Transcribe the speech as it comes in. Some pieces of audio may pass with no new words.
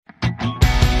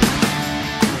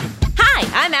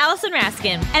Hi, I'm Allison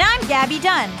Raskin. And I'm Gabby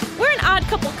Dunn. We're an odd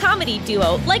couple comedy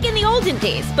duo, like in the olden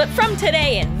days, but from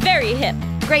today and very hip.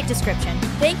 Great description.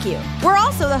 Thank you. We're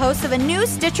also the hosts of a new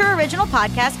Stitcher original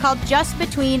podcast called Just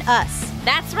Between Us.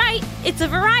 That's right. It's a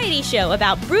variety show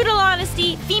about brutal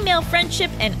honesty, female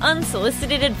friendship, and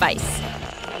unsolicited advice.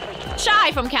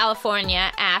 Shy from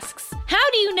California asks, how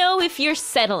do you know if you're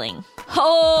settling?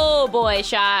 Oh boy,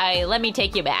 Shy, let me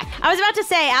take you back. I was about to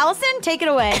say, Allison, take it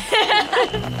away.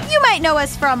 You might know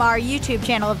us from our YouTube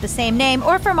channel of the same name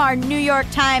or from our New York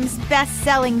Times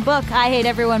best-selling book, I Hate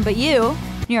Everyone But You.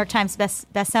 New York Times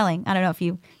best-selling. I don't know if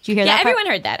did you hear that? Yeah, part? everyone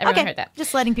heard that. Everyone heard that.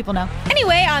 Just letting people know.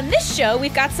 Anyway, on this show,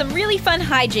 we've got some really fun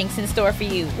hijinks in store for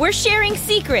you. We're sharing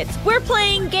secrets. We're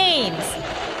playing games.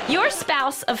 Your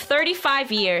spouse of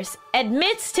 35 years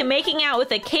admits to making out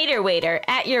with a cater waiter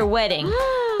at your wedding,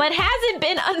 but hasn't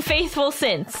been unfaithful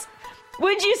since.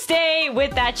 Would you stay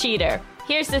with that cheater?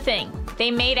 Here's the thing.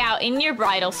 They made out in your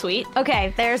bridal suite.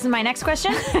 Okay, there's my next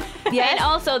question. And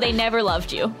also, they never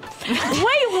loved you.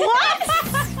 Wait,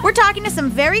 what? We're talking to some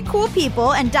very cool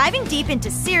people and diving deep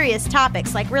into serious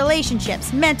topics like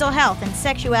relationships, mental health, and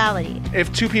sexuality.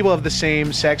 If two people of the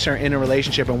same sex are in a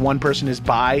relationship and one person is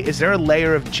bi, is there a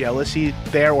layer of jealousy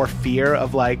there or fear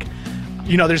of like,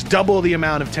 you know, there's double the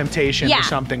amount of temptation or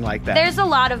something like that? There's a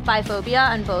lot of biphobia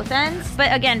on both ends.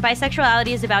 But again, bisexuality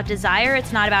is about desire.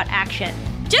 It's not about action.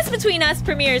 Just Between Us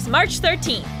premieres March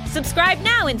 13th. Subscribe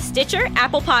now in Stitcher,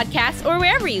 Apple Podcasts, or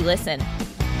wherever you listen.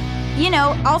 You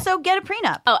know, also get a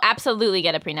prenup. Oh, absolutely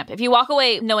get a prenup. If you walk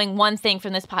away knowing one thing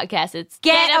from this podcast, it's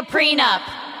get a prenup.